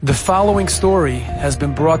The following story has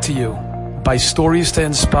been brought to you by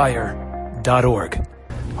StoriesToInspire.org. I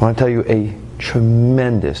want to tell you a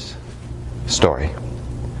tremendous story.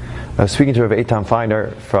 I was speaking to Rav Eitan Feiner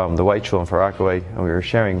from the White Shul in Far Rockaway, and we were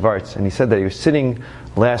sharing Varts, and he said that he was sitting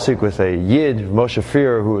last week with a Yid, Moshe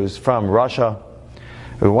Freer, who is from Russia,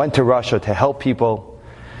 who went to Russia to help people.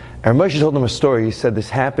 And Moshe told him a story. He said this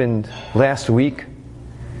happened last week.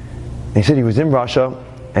 And he said he was in Russia,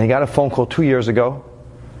 and he got a phone call 2 years ago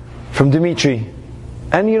from Dimitri.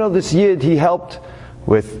 And you know, this Yid, he helped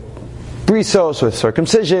with brisos, with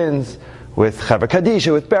circumcisions, with Chaver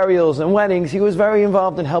Kadisha, with burials and weddings. He was very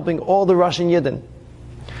involved in helping all the Russian Yidden.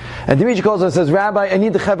 And Dimitri calls and says, "Rabbi, I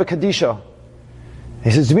need the Chaver Kadisha."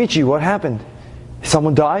 He says, "Dimitri, what happened?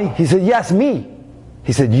 Someone die?" He said, "Yes, me."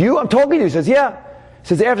 He said, "You? I'm talking to you." He says, "Yeah." He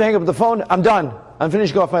says, "After I hang up the phone, I'm done. I'm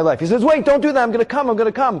finishing off my life." He says, "Wait, don't do that. I'm going to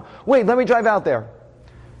come. Wait, let me drive out there."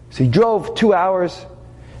 So he drove 2 hours.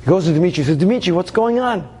 He goes to Dimitri. He says, "Dimitri, what's going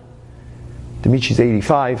on?" Dimitri's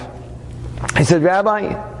 85. He said,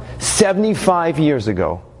 "Rabbi, 75 years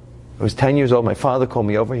ago, I was 10 years old, my father called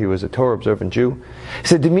me over. He was a Torah observant Jew. He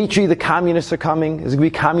said, 'Dimitri, the communists are coming. There's going to be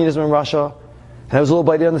communism in Russia.' And I was a little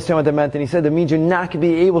boy, I didn't understand what that meant. And he said, 'That means you're not going to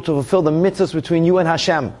be able to fulfill the mitzvahs between you and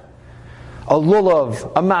Hashem. A lulav,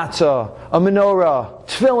 a matzah, a menorah,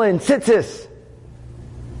 tefillin, tzitzis.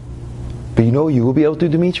 But you know what you will be able to do,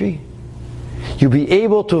 Dimitri? You'll be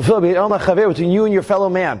able to fulfill between you and your fellow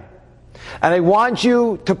man. And I want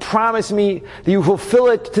you to promise me that you fulfill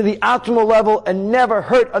it to the optimal level and never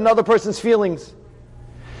hurt another person's feelings.'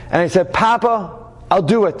 And I said, 'Papa, I'll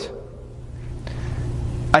do it.'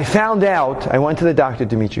 I found out, I went to the doctor,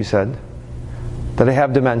 Dimitri said, that I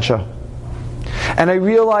have dementia. And I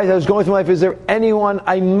realized I was going through life, is there anyone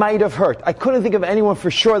I might have hurt? I couldn't think of anyone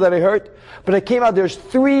for sure that I hurt, but I came out, there's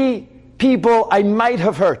 3 people I might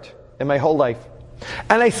have hurt in my whole life.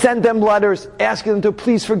 And I sent them letters asking them to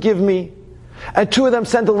please forgive me. And 2 of them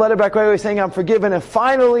sent a letter back right away saying I'm forgiven. And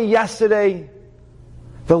finally, yesterday,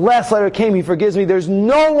 the last letter came, he forgives me. There's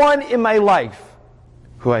no one in my life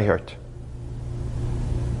who I hurt.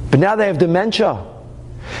 But now that I have dementia,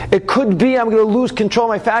 it could be I'm going to lose control of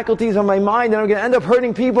my faculties, of my mind, and I'm going to end up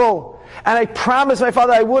hurting people. And I promised my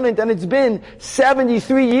father I wouldn't, and it's been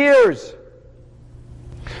 73 years.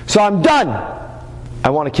 So I'm done.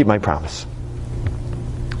 I want to keep my promise."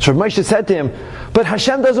 So Moshe said to him, "But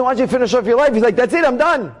Hashem doesn't want you to finish off your life." He's like, "That's it, I'm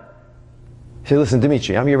done." He said, "Listen,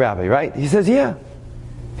 Dimitri, I'm your rabbi, right?" He says, "Yeah."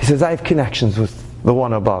 He says, "I have connections with the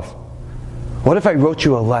one above. What if I wrote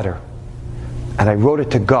you a letter, and I wrote it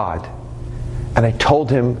to God, and I told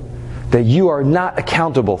him that you are not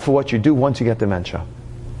accountable for what you do once you get dementia?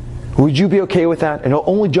 Would you be okay with that? And he'll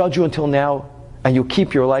only judge you until now, and you'll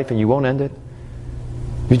keep your life and you won't end it?"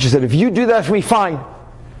 Dimitri said, "If you do that for me, fine."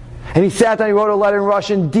 And he sat down, he wrote a letter in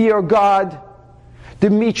Russian, "Dear God,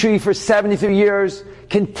 Dimitri for 73 years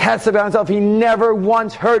can test about himself. He never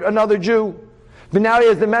once hurt another Jew. But now he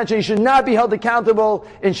has dementia. He should not be held accountable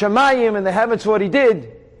in Shamayim, in the heavens, for what he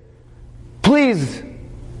did. Please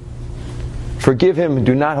forgive him and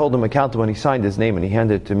do not hold him accountable." And he signed his name and he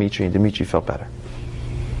handed it to Dimitri, and Dimitri felt better.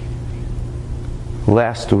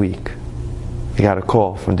 Last week, he got a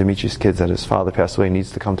call from Dimitri's kids that his father passed away,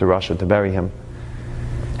 needs to come to Russia to bury him.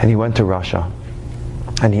 And he went to Russia,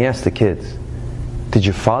 and he asked the kids, "Did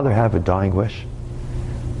your father have a dying wish?"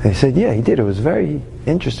 And they said, "Yeah, he did. It was very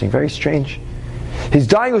interesting, very strange. His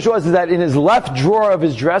dying wish was that in his left drawer of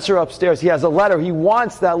his dresser upstairs, he has a letter. He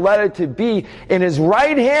wants that letter to be in his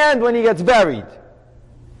right hand when he gets buried."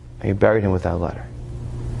 And he buried him with that letter,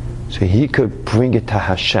 so he could bring it to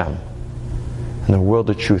Hashem and the world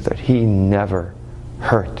of truth that he never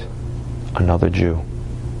hurt another Jew.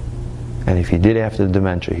 And if he did after the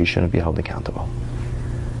dementia, he shouldn't be held accountable.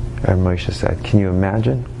 And Moshe said, "Can you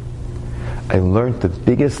imagine? I learned the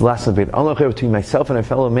biggest lesson between myself and a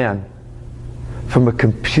fellow man from a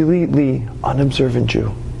completely unobservant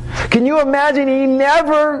Jew." Can you imagine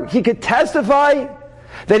he could testify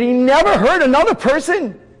that he never hurt another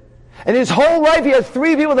person? And his whole life he had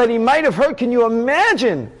 3 people that he might have hurt. Can you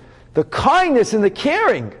imagine the kindness and the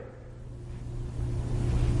caring?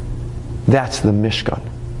 That's the Mishkan.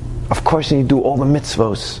 Of course you need to do all the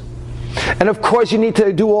mitzvos. And of course you need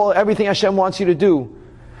to do everything Hashem wants you to do.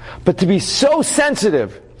 But to be so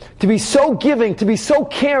sensitive, to be so giving, to be so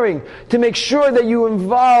caring, to make sure that you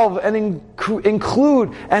involve and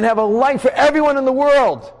include and have a light for everyone in the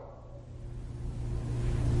world.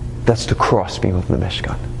 That's the cross being with the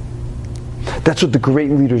Mishkan. That's what the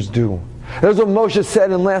great leaders do. That's what Moshe said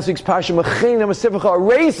in last week's Parsha,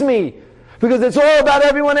 "Erase me, because it's all about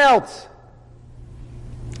everyone else."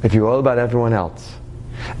 If you're all about everyone else,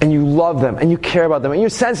 and you love them, and you care about them, and you're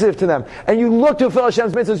sensitive to them, and you look to fulfill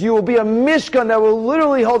Hashem's mitzvahs, you will be a mishkan that will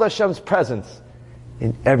literally hold Hashem's presence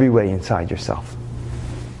in every way inside yourself.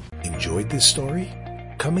 Enjoyed this story?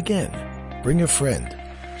 Come again. Bring a friend.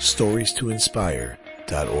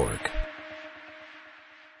 StoriesToInspire.org